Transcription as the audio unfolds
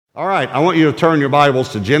All right, I want you to turn your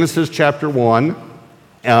Bibles to Genesis chapter 1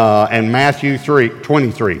 and Matthew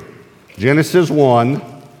 23. Genesis 1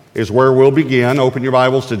 is where we'll begin. Open your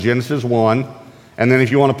Bibles to Genesis 1, and then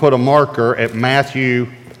if you want to put a marker at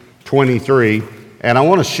Matthew 23. And I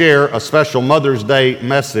want to share a special Mother's Day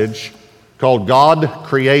message called God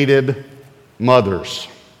Created Mothers.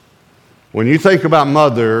 When you think about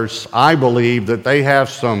mothers, I believe that they have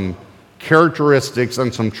some characteristics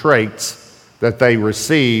and some traits that they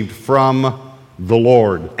received from the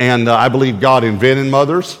Lord. And I believe God invented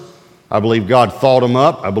mothers. I believe God thought them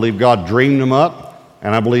up. I believe God dreamed them up.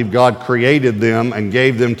 And I believe God created them and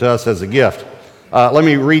gave them to us as a gift. Let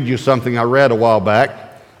me read you something I read a while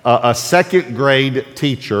back. A second grade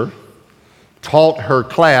teacher taught her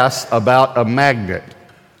class about a magnet.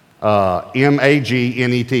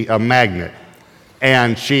 M-A-G-N-E-T, a magnet.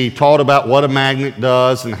 And she taught about what a magnet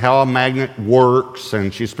does and how a magnet works.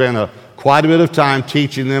 And she spent quite a bit of time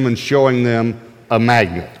teaching them and showing them a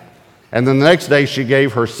magnet. And then the next day she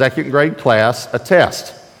gave her second grade class a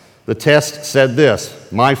test. The test said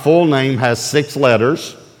this: my full name has 6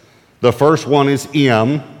 letters. The first one is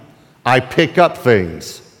M. I pick up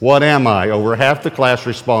things. What am I? Over half the class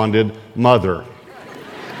responded, mother.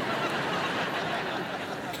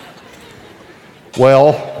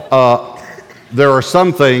 Well, there are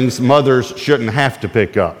some things mothers shouldn't have to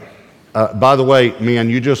pick up. By the way, men,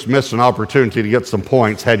 you just missed an opportunity to get some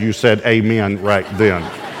points had you said amen right then.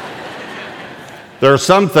 There are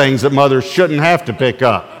some things that mothers shouldn't have to pick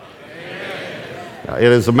up. It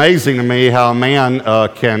is amazing to me how a man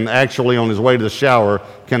can actually, on his way to the shower,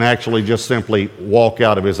 can actually just simply walk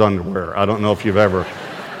out of his underwear. I don't know if you've ever...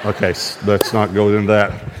 Okay, let's not go into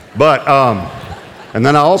that. But, and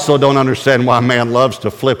then I also don't understand why a man loves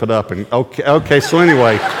to flip it up. And okay, so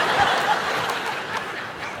anyway...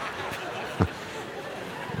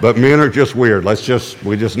 But men are just weird.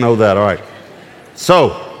 We just know that. All right.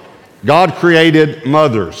 So, God created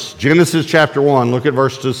mothers. Genesis chapter 1, look at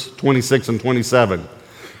verses 26 and 27.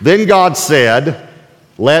 Then God said,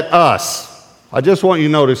 let us. I just want you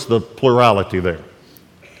to notice the plurality there.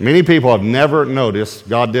 Many people have never noticed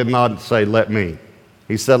God did not say, let me.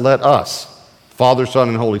 He said, let us. Father, Son,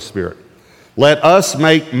 and Holy Spirit. Let us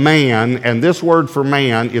make man, and this word for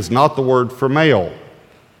man is not the word for male.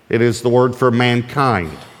 It is the word for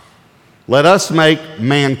mankind. Let us make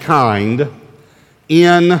mankind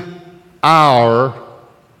in our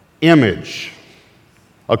image,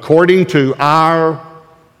 according to our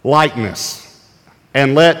likeness,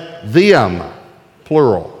 and let them,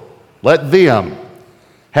 plural, let them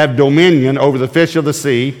have dominion over the fish of the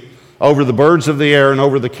sea, over the birds of the air, and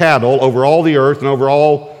over the cattle, over all the earth, and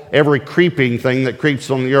over every creeping thing that creeps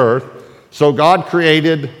on the earth. So God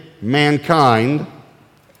created mankind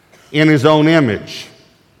in his own image.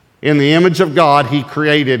 In the image of God, he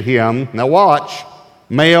created him. Now watch,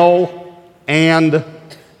 male and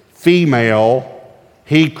female,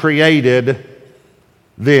 he created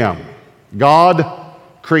them. God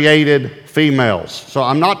created females. So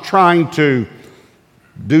I'm not trying to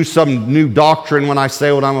do some new doctrine when I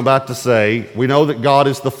say what I'm about to say. We know that God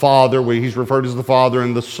is the Father. He's referred as the Father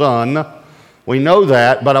and the Son. We know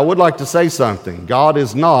that, but I would like to say something. God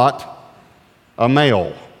is not a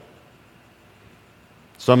male.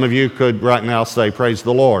 Some of you could right now say, praise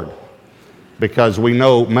the Lord, because we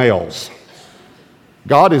know males.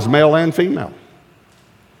 God is male and female.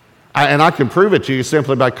 And I can prove it to you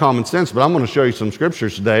simply by common sense, but I'm going to show you some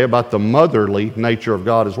scriptures today about the motherly nature of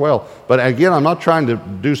God as well. But again, I'm not trying to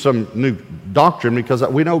do some new doctrine because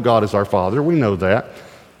we know God is our Father. We know that.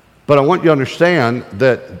 But I want you to understand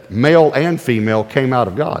that male and female came out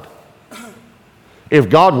of God.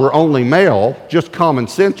 If God were only male, just common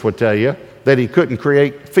sense would tell you that he couldn't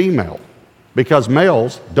create female, because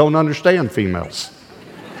males don't understand females.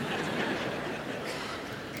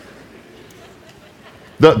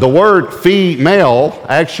 The word female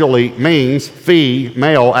actually means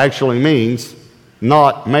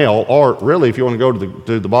not male, or really, if you want to go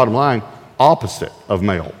to the bottom line, opposite of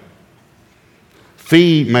male.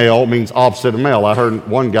 Female means opposite of male. I heard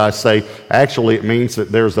one guy say, actually it means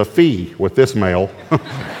that there's a fee with this male.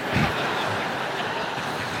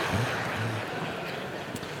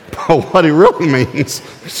 What it really means,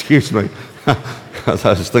 excuse me, because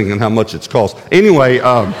I was thinking how much it's cost. Anyway,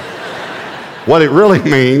 what it really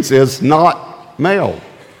means is not male.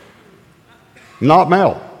 Not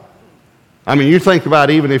male. I mean, you think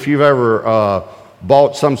about even if you've ever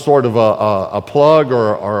bought some sort of a plug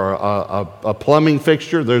or a plumbing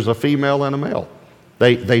fixture, there's a female and a male.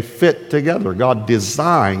 They fit together. God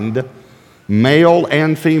designed Male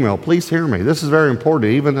and female. Please hear me. This is very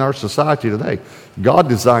important, even in our society today. God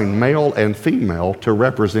designed male and female to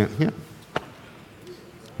represent Him.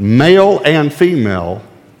 Male and female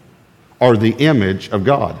are the image of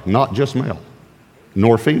God, not just male,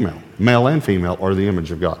 nor female. Male and female are the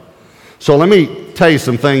image of God. So let me tell you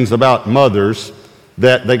some things about mothers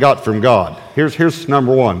that they got from God. Here's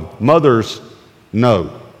number one. Mothers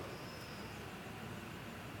know.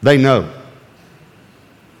 They know.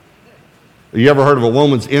 You ever heard of a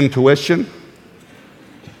woman's intuition?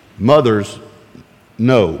 Mothers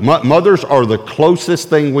know. Mothers are the closest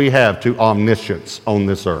thing we have to omniscience on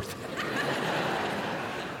this earth.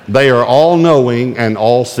 They are all-knowing and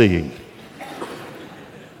all-seeing.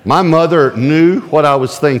 My mother knew what I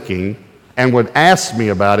was thinking and would ask me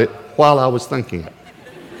about it while I was thinking it.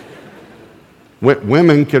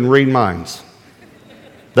 Women can read minds.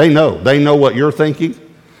 They know what you're thinking.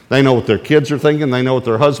 They know what their kids are thinking. They know what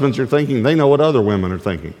their husbands are thinking. They know what other women are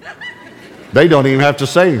thinking. They don't even have to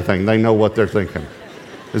say anything. They know what they're thinking.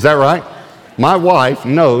 Is that right? My wife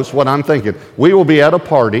knows what I'm thinking. We will be at a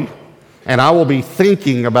party, and I will be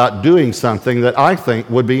thinking about doing something that I think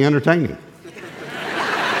would be entertaining.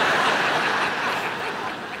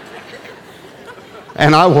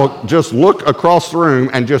 And I will just look across the room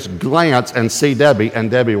and just glance and see Debbie,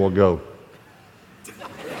 and Debbie will go.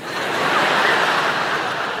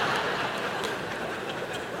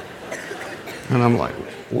 And I'm like,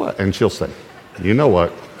 what? And she'll say, you know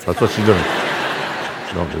what? That's what she's doing.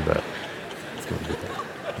 Don't do that. Don't do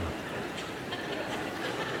that.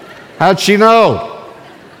 How'd she know?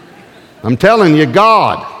 I'm telling you,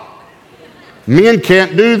 God. Men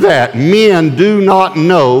can't do that. Men do not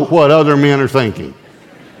know what other men are thinking.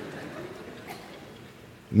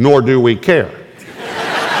 Nor do we care.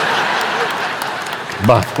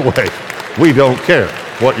 By the way, we don't care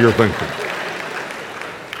what you're thinking.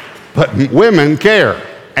 But women care,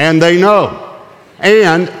 and they know.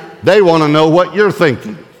 And they want to know what you're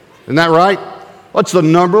thinking. Isn't that right? What's the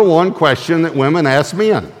number one question that women ask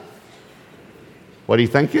men? What are you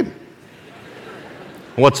thinking?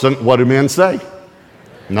 What do men say?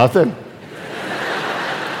 Nothing.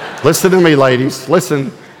 Listen to me, ladies. Listen,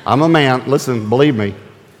 I'm a man. Listen, believe me.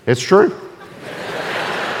 It's true.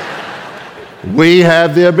 We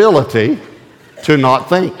have the ability to not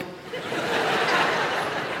think.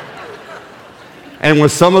 And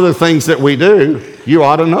with some of the things that we do, you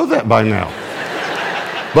ought to know that by now.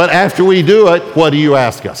 But after we do it, what do you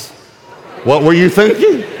ask us? What were you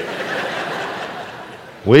thinking?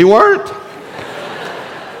 We weren't.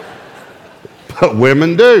 But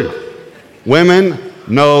women do. Women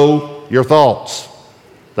know your thoughts.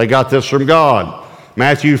 They got this from God.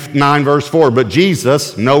 Matthew 9, verse 4, but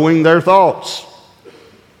Jesus, knowing their thoughts.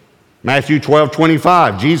 Matthew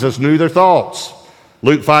 12:25, Jesus knew their thoughts.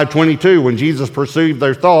 Luke 5:22, when Jesus perceived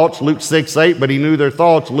their thoughts. Luke 6:8, but he knew their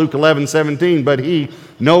thoughts. Luke 11:17, but he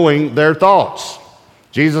knowing their thoughts.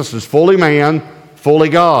 Jesus is fully man, fully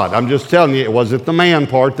God. I'm just telling you, it wasn't the man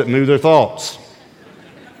part that knew their thoughts.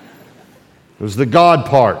 It was the God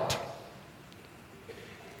part.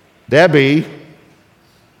 Debbie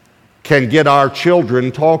can get our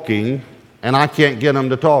children talking, and I can't get them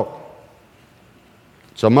to talk.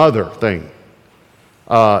 It's a mother thing.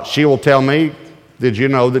 She will tell me, did you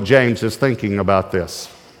know that James is thinking about this?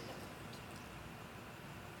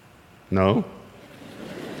 No.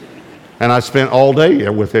 And I spent all day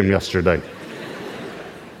with him yesterday.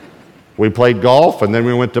 We played golf, and then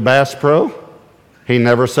we went to Bass Pro. He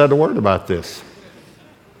never said a word about this.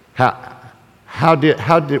 Why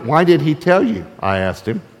did he tell you? I asked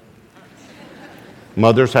him.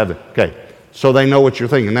 Mothers have it. Okay, so they know what you're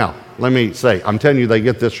thinking. Now, let me say, I'm telling you they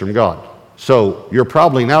get this from God. So you're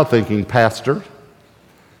probably now thinking, Pastor,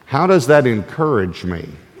 how does that encourage me?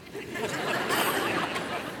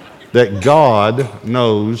 That God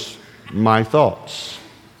knows my thoughts.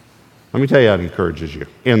 Let me tell you how it encourages you.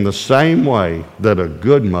 In the same way that a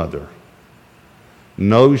good mother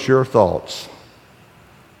knows your thoughts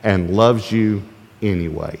and loves you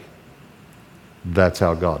anyway, that's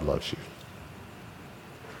how God loves you.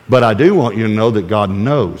 But I do want you to know that God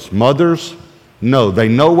knows. Mothers know. They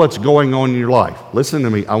know what's going on in your life. Listen to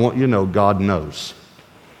me. I want you to know God knows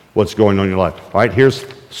what's going on in your life. All right, here's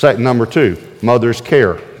number 2. Mothers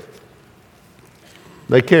care.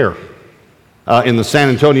 They care. In the San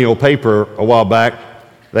Antonio paper a while back,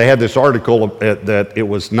 they had this article that it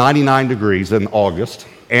was 99 degrees in August,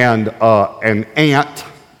 and an aunt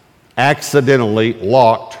accidentally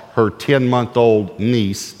locked her 10-month-old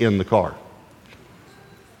niece in the car.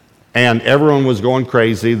 And everyone was going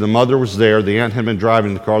crazy. The mother was there. The aunt had been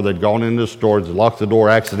driving the car. They'd gone into the store. They locked the door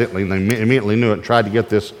accidentally, and they immediately knew it and tried to get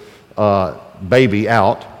this baby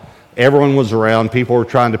out. Everyone was around. People were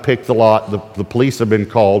trying to pick the lot. The police had been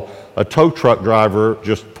called. A tow truck driver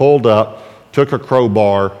just pulled up, took a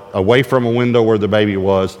crowbar away from a window where the baby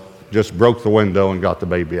was, just broke the window and got the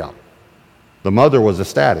baby out. The mother was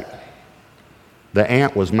ecstatic. The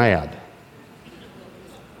aunt was mad.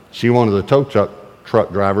 She wanted the tow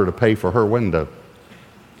truck driver to pay for her window.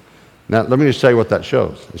 Now, let me just tell you what that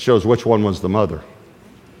shows. It shows which one was the mother.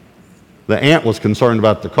 The aunt was concerned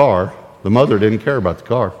about the car. The mother didn't care about the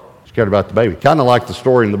car. She cared about the baby. Kind of like the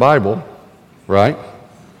story in the Bible, right?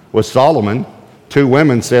 With Solomon, two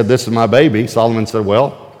women said, "This is my baby." Solomon said,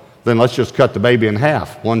 "Well, then let's just cut the baby in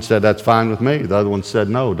half." One said, "That's fine with me." The other one said,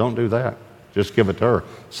 "No, don't do that. Just give it to her."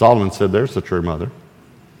 Solomon said, "There's the true mother."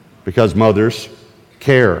 Because mothers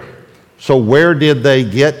care. So where did they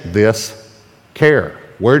get this care?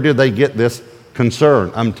 Where did they get this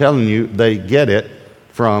concern? I'm telling you, they get it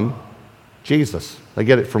from Jesus. They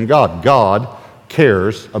get it from God. God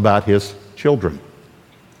cares about his children.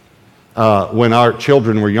 When our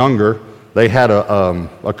children were younger, they had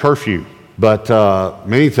a curfew. But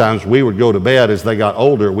many times we would go to bed as they got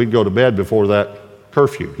older. We'd go to bed before that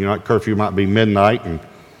curfew. You know, that curfew might be midnight. And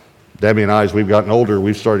Debbie and I, as we've gotten older,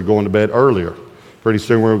 we've started going to bed earlier. Pretty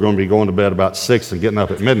soon we're going to be going to bed about 6 and getting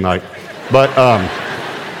up at midnight. But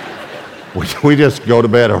we just go to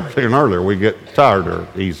bed earlier and earlier. We get tired or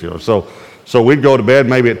easier. So we'd go to bed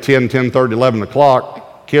maybe at 10, 10:30, 11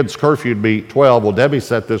 o'clock. Kids' curfew would be 12. Well, Debbie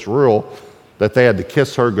set this rule that they had to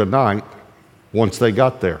kiss her goodnight once they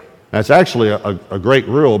got there. That's actually a great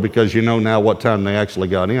rule because you know now what time they actually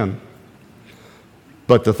got in.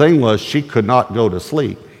 But the thing was, she could not go to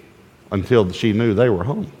sleep until she knew they were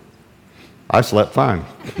home. I slept fine.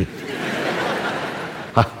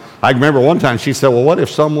 I remember one time she said, "Well, what if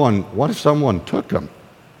someone took them?"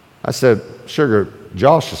 I said, "Sugar,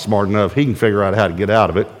 Josh is smart enough. He can figure out how to get out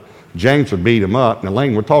of it. James would beat him up, and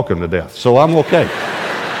Elaine would talk him to death. So I'm okay."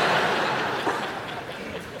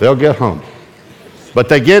 They'll get home. But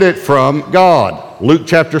they get it from God. Luke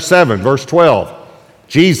chapter 7, verse 12.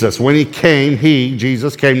 Jesus, when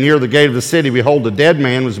Jesus came near the gate of the city, behold, a dead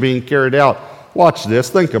man was being carried out. Watch this,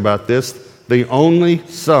 think about this. The only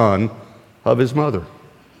son of his mother.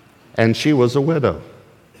 And she was a widow.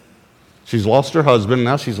 She's lost her husband,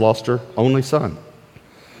 now she's lost her only son.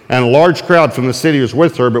 And a large crowd from the city was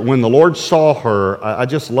with her, but when the Lord saw her, I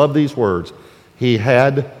just love these words, he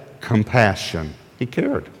had compassion. He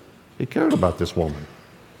cared. He cared about this woman.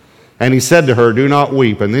 And he said to her, "Do not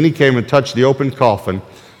weep." And then he came and touched the open coffin,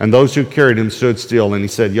 and those who carried him stood still. And he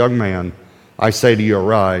said, "Young man, I say to you,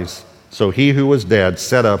 arise." So he who was dead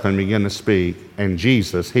sat up and began to speak, and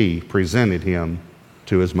Jesus, he presented him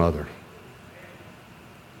to his mother.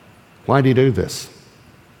 Why did he do this?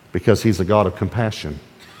 Because he's a God of compassion.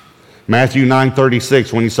 Matthew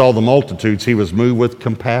 9:36, when he saw the multitudes, he was moved with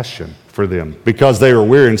compassion for them because they were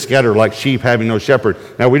weary and scattered like sheep having no shepherd.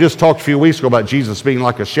 Now, we just talked a few weeks ago about Jesus being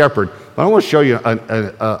like a shepherd, but I want to show you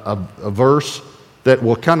a verse that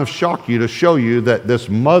will kind of shock you to show you that this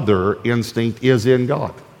mother instinct is in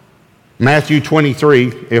God. Matthew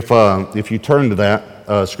 23, if you turn to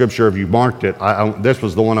that scripture, if you marked it, this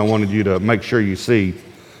was the one I wanted you to make sure you see.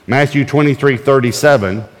 Matthew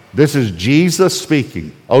 23:37, this is Jesus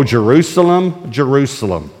speaking. "O Jerusalem,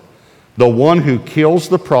 Jerusalem, the one who kills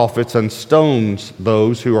the prophets and stones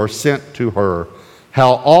those who are sent to her.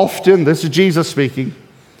 How often," this is Jesus speaking,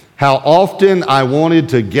 "how often I wanted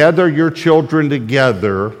to gather your children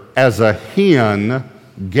together as a hen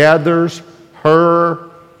gathers her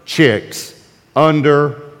chicks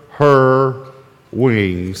under her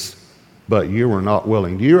wings, but you were not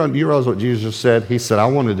willing." Do you realize what Jesus said? He said, "I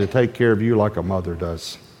wanted to take care of you like a mother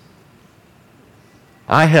does."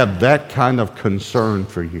 I have that kind of concern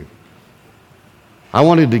for you. I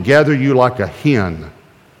wanted to gather you like a hen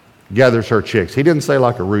gathers her chicks. He didn't say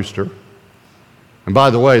like a rooster. And by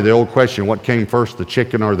the way, the old question, what came first, the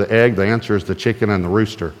chicken or the egg? The answer is the chicken and the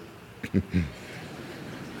rooster.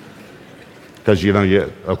 Because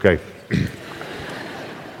okay.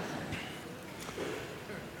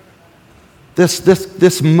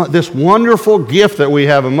 This wonderful gift that we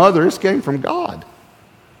have, a mother, this came from God.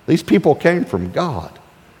 These people came from God,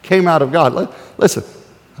 came out of God. Listen,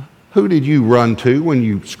 who did you run to when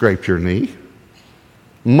you scraped your knee?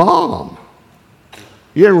 Mom.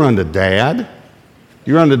 You didn't run to Dad.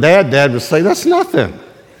 You run to Dad, Dad would say, "That's nothing.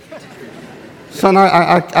 Son,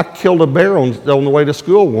 I killed a bear on the way to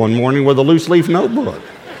school one morning with a loose leaf notebook.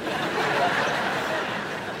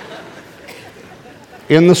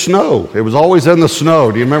 In the snow. It was always in the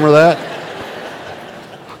snow. Do you remember that?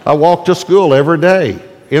 I walked to school every day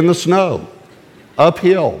in the snow,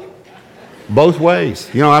 uphill. both ways.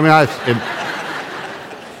 You know, I mean,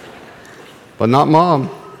 but not mom.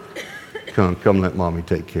 Come let mommy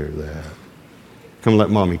take care of that. Come let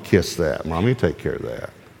mommy kiss that. Mommy, take care of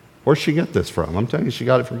that. Where'd she get this from? I'm telling you, she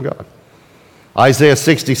got it from God. Isaiah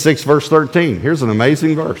 66, verse 13. Here's an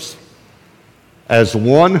amazing verse. As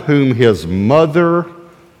one whom his mother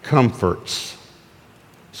comforts,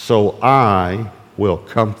 so I will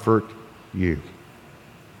comfort you.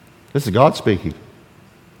 This is God speaking.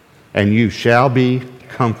 And you shall be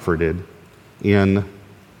comforted in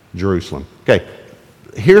Jerusalem. Okay,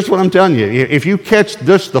 here's what I'm telling you. If you catch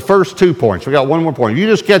just the first 2 points, we got one more point. If you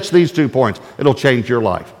just catch these 2 points, it'll change your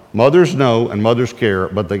life. Mothers know and mothers care,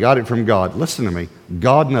 but they got it from God. Listen to me.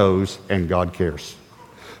 God knows and God cares.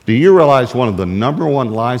 Do you realize one of the number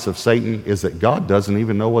one lies of Satan is that God doesn't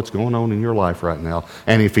even know what's going on in your life right now?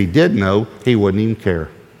 And if he did know, he wouldn't even care.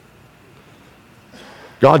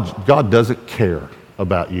 God doesn't care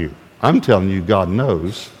about you. I'm telling you, God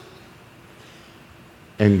knows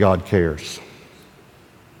and God cares.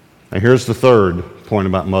 And here's the third point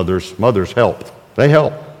about mothers. Mothers help. They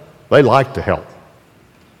help. They like to help.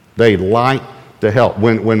 They like to help.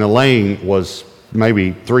 When Elaine was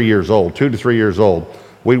maybe 3 years old, 2 to 3 years old,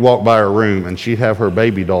 we'd walk by her room and she'd have her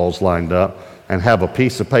baby dolls lined up and have a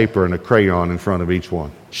piece of paper and a crayon in front of each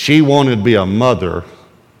one. She wanted to be a mother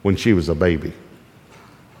when she was a baby.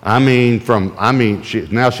 Now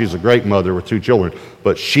she's a great mother with 2 children,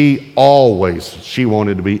 but she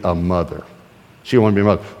wanted to be a mother. She wanted to be a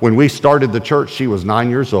mother. When we started the church, she was 9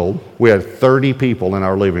 years old. We had 30 people in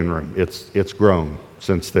our living room. It's grown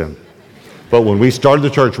since then. But when we started the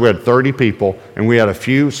church, we had 30 people, and we had a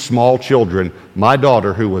few small children. My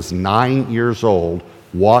daughter, who was 9 years old,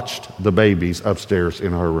 watched the babies upstairs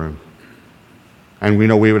in her room. And we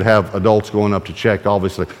know we would have adults going up to check,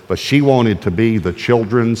 obviously, but she wanted to be the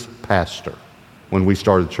children's pastor when we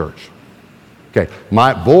started the church. Okay,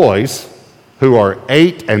 my boys, who are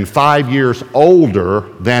 8 and 5 years older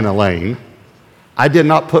than Elaine, I did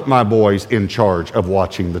not put my boys in charge of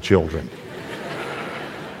watching the children.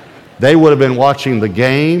 They would have been watching the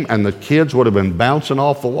game, and the kids would have been bouncing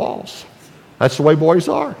off the walls. That's the way boys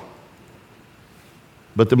are.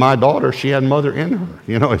 But to my daughter, she had mother in her.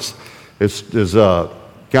 You know, it's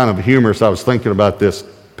kind of humorous. I was thinking about this.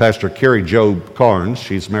 Pastor Carrie Job Carnes,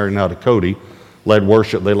 she's married now to Cody, led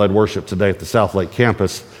worship. They led worship today at the South Lake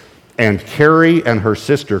campus. And Carrie and her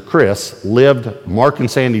sister Chris lived, Mark and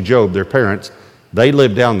Sandy Job, their parents, they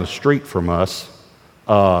lived down the street from us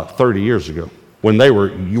 30 years ago when they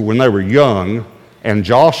were young. And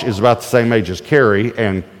Josh is about the same age as Carrie,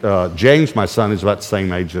 and James, my son, is about the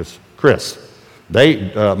same age as Chris.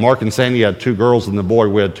 Mark and Sandy had 2 girls and the boy.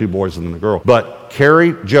 We had 2 boys and the girl. But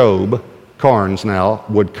Carrie Job Carnes now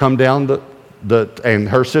would come down and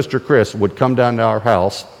her sister Chris would come down to our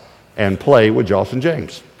house and play with Josh and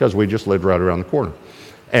James because we just lived right around the corner.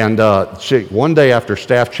 And one day after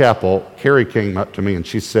staff chapel, Carrie came up to me and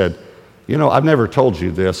she said, "You know, I've never told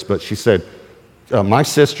you this, but," she said, "my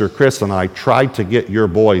sister Chris and I tried to get your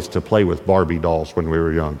boys to play with Barbie dolls when we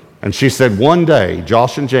were young." And she said one day,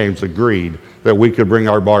 Josh and James agreed that we could bring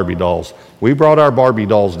our Barbie dolls. We brought our Barbie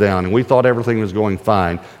dolls down, and we thought everything was going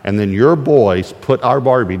fine. And then your boys put our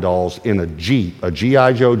Barbie dolls in a Jeep, a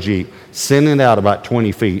G.I. Joe Jeep, sent it out about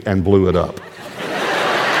 20 feet and blew it up.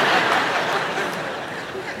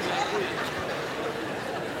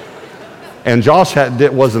 And Josh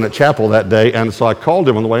wasn't at chapel that day, and so I called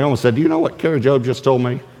him on the way home and said, "Do you know what Carrie Job just told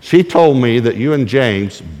me? She told me that you and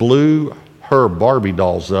James blew her Barbie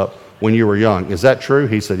dolls up when you were young. Is that true?"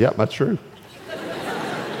 He said, "Yep, that's true."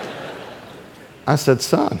 I said,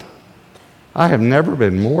 "Son, I have never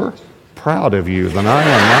been more proud of you than I am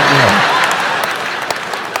right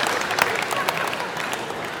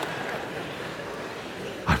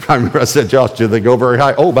now." I remember I said, "Josh, did they go very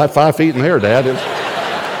high?" "Oh, about 5 feet in the air, Dad."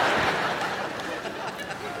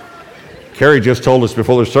 Carrie just told us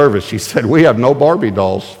before the service, she said, "We have no Barbie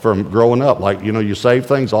dolls from growing up. Like, you know, you save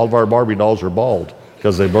things, all of our Barbie dolls are bald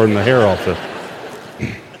because they burn the hair off the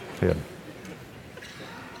head."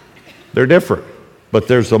 They're different, but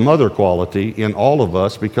there's a mother quality in all of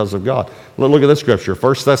us because of God. Look at this scripture,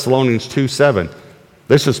 1 Thessalonians 2:7.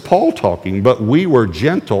 This is Paul talking, "But we were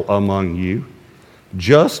gentle among you,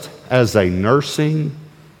 just as a nursing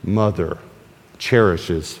mother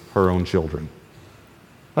cherishes her own children."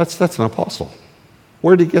 That's an apostle.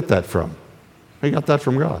 Where did he get that from? He got that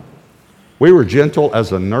from God. We were gentle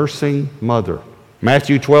as a nursing mother.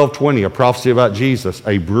 Matthew 12:20, a prophecy about Jesus.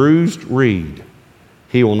 "A bruised reed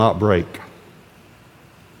he will not break,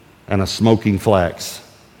 and a smoking flax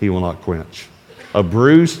he will not quench." A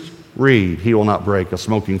bruised reed he will not break, a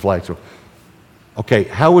smoking flax. Okay,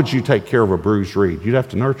 how would you take care of a bruised reed? You'd have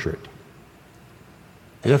to nurture it.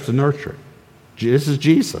 You'd have to nurture it. This is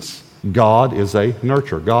Jesus. God is a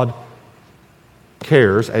nurturer. God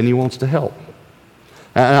cares and he wants to help.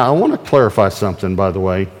 And I want to clarify something, by the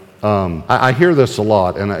way. I hear this a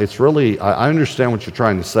lot, and it's really, I understand what you're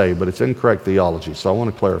trying to say, but it's incorrect theology, so I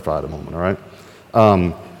want to clarify it a moment, all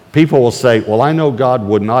right? People will say, well, I know God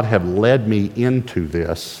would not have led me into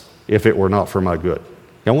this if it were not for my good.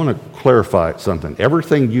 I want to clarify something.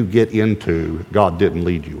 Everything you get into, God didn't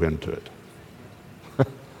lead you into it.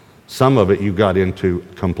 Some of it you got into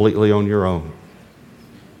completely on your own.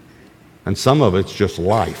 And some of it's just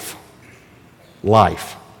life.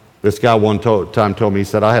 Life. This guy one time told me, he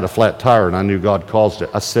said, I had a flat tire and I knew God caused it.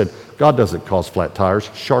 I said, God doesn't cause flat tires.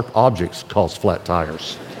 Sharp objects cause flat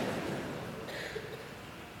tires.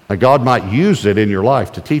 Now, God might use it in your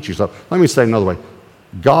life to teach you something. Let me say it another way.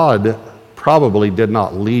 God probably did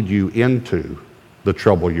not lead you into the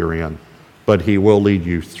trouble you're in, but he will lead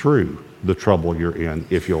you through the trouble you're in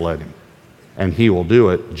if you'll let him. And he will do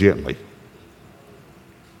it gently.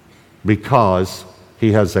 Because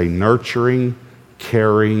he has a nurturing,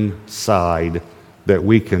 caring side that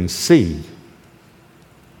we can see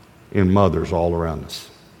in mothers all around us.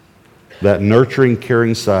 That nurturing,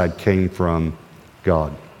 caring side came from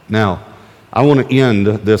God. Now, I want to end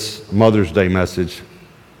this Mother's Day message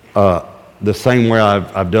the same way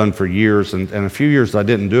I've done for years. And a few years I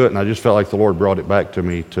didn't do it, and I just felt like the Lord brought it back to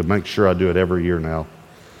me to make sure I do it every year now.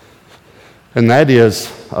 And that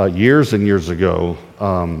is, years and years ago,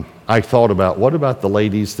 I thought about, what about the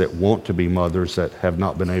ladies that want to be mothers that have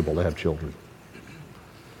not been able to have children?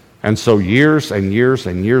 And so years and years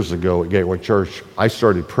and years ago at Gateway Church, I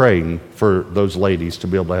started praying for those ladies to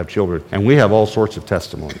be able to have children. And we have all sorts of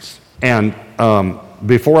testimonies. And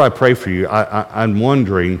before I pray for you, I'm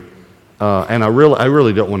wondering, and I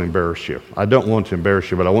really don't want to embarrass you. I don't want to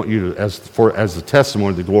embarrass you, but I want you to, as a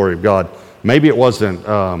testimony of the glory of God, maybe it wasn't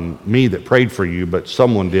me that prayed for you, but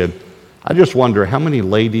someone did. I just wonder how many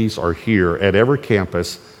ladies are here at every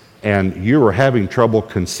campus and you are having trouble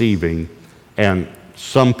conceiving, and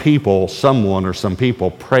some people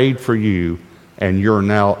prayed for you and you're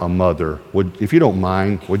now a mother. If you don't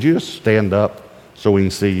mind, would you just stand up so we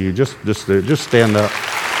can see you? Just stand up.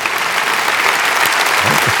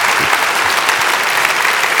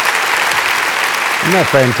 Isn't that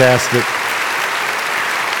fantastic?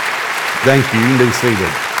 Thank you. You can be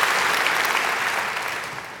seated.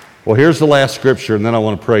 Well, here's the last scripture, and then I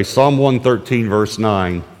want to pray. Psalm 113, verse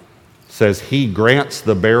 9 says, he grants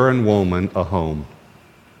the barren woman a home,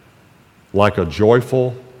 like a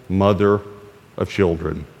joyful mother of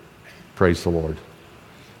children. Praise the Lord.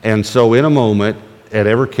 And so in a moment, at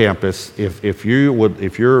every campus, if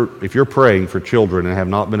you're praying for children and have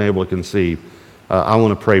not been able to conceive, I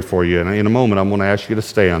want to pray for you. And in a moment, I'm going to ask you to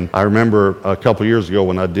stand. I remember a couple years ago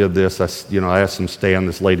when I did this, I asked them to stand.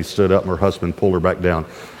 This lady stood up and her husband pulled her back down.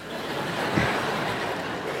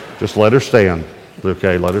 Just let her stand.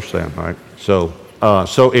 Okay, let her stand, all right? So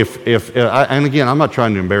and again, I'm not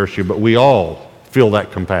trying to embarrass you, but we all feel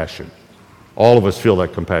that compassion. All of us feel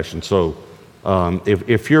that compassion. So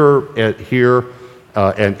if you're here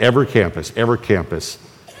at every campus,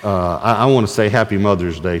 I want to say Happy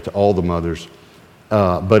Mother's Day to all the mothers.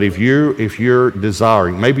 But if you're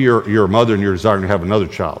desiring, maybe you're a mother and you're desiring to have another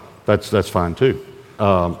child, that's fine too.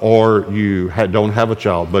 Or you don't have a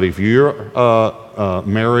child, but if you're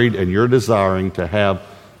married and you're desiring to have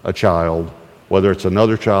a child, whether it's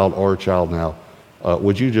another child or a child now,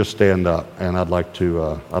 would you just stand up? And I'd like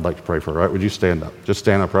to pray for her. Right? Would you stand up? Just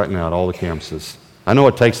stand up right now at all the campuses. I know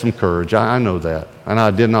it takes some courage. I know that, and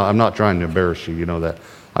I'm not trying to embarrass you. You know that.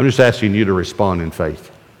 I'm just asking you to respond in faith.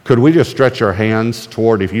 Could we just stretch our hands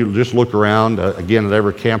toward? If you just look around again at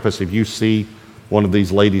every campus, if you see one of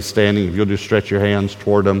these ladies standing, if you'll just stretch your hands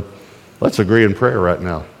toward them, let's agree in prayer right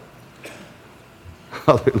now.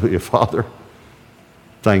 Hallelujah, Father.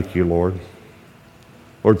 Thank you, Lord.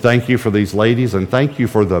 Lord, thank you for these ladies, and thank you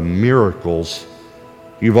for the miracles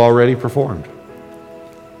you've already performed.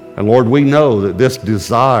 And Lord, we know that this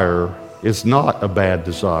desire is not a bad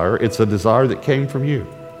desire. It's a desire that came from you.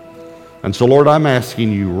 And so, Lord, I'm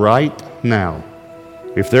asking you right now,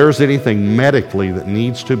 if there's anything medically that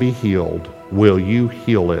needs to be healed, will you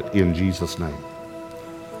heal it in Jesus' name?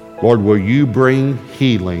 Lord, will you bring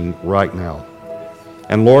healing right now?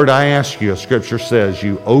 And Lord, I ask you, as Scripture says,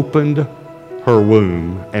 you opened her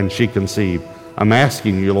womb and she conceived. I'm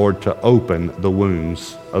asking you, Lord, to open the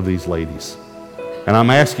wombs of these ladies. And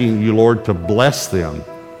I'm asking you, Lord, to bless them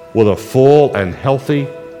with a full and healthy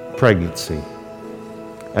pregnancy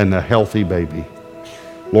and a healthy baby.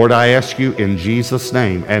 Lord, I ask you in Jesus'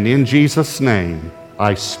 name, and in Jesus' name,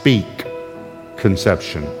 I speak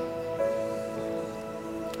conception.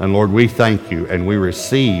 And Lord, we thank you and we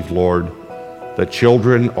receive, Lord, that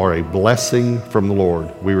children are a blessing from the Lord.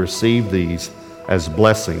 We receive these as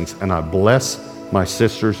blessings, and I bless my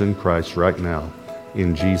sisters in Christ right now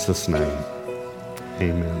in Jesus' name.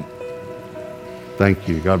 Amen. Thank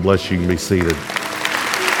you. God bless you. You can be seated.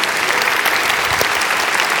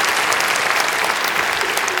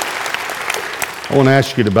 I want to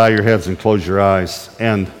ask you to bow your heads and close your eyes.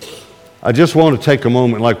 And I just want to take a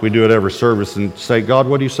moment like we do at every service and say, God,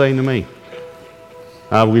 what are you saying to me?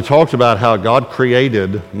 We talked about how God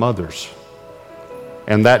created mothers.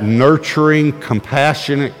 And that nurturing,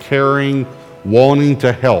 compassionate, caring, wanting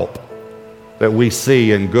to help that we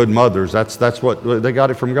see in good mothers, that's what they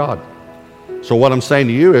got it from God. So what I'm saying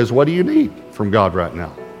to you is, what do you need from God right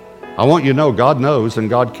now? I want you to know God knows and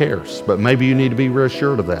God cares, but maybe you need to be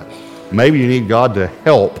reassured of that. Maybe you need God to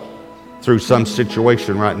help through some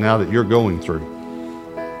situation right now that you're going through.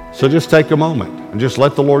 So just take a moment and just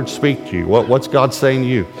let the Lord speak to you. What's God saying to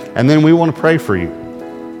you? And then we want to pray for you.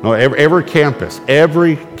 No, every campus,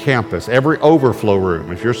 every overflow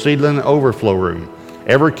room, if you're seated in an overflow room,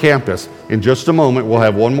 every campus, in just a moment, we'll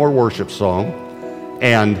have one more worship song.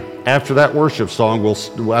 And after that worship song,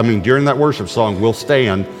 during that worship song, we'll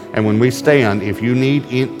stand. And when we stand, if you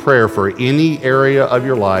need prayer for any area of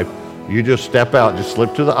your life, you just step out, just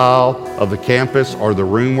slip to the aisle of the campus or the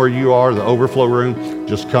room where you are, the overflow room.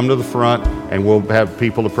 Just come to the front and we'll have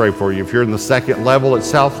people to pray for you. If you're in the second level at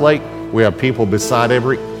Southlake, we have people beside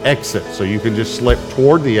every exit. So you can just slip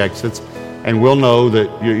toward the exits and we'll know that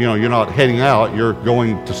you're not heading out, you're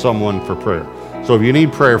going to someone for prayer. So if you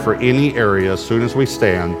need prayer for any area, as soon as we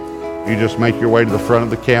stand, you just make your way to the front of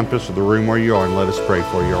the campus or the room where you are and let us pray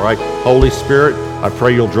for you, all right? Holy Spirit, I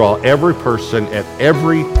pray you'll draw every person at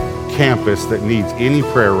every campus that needs any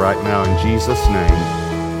prayer right now in Jesus' name.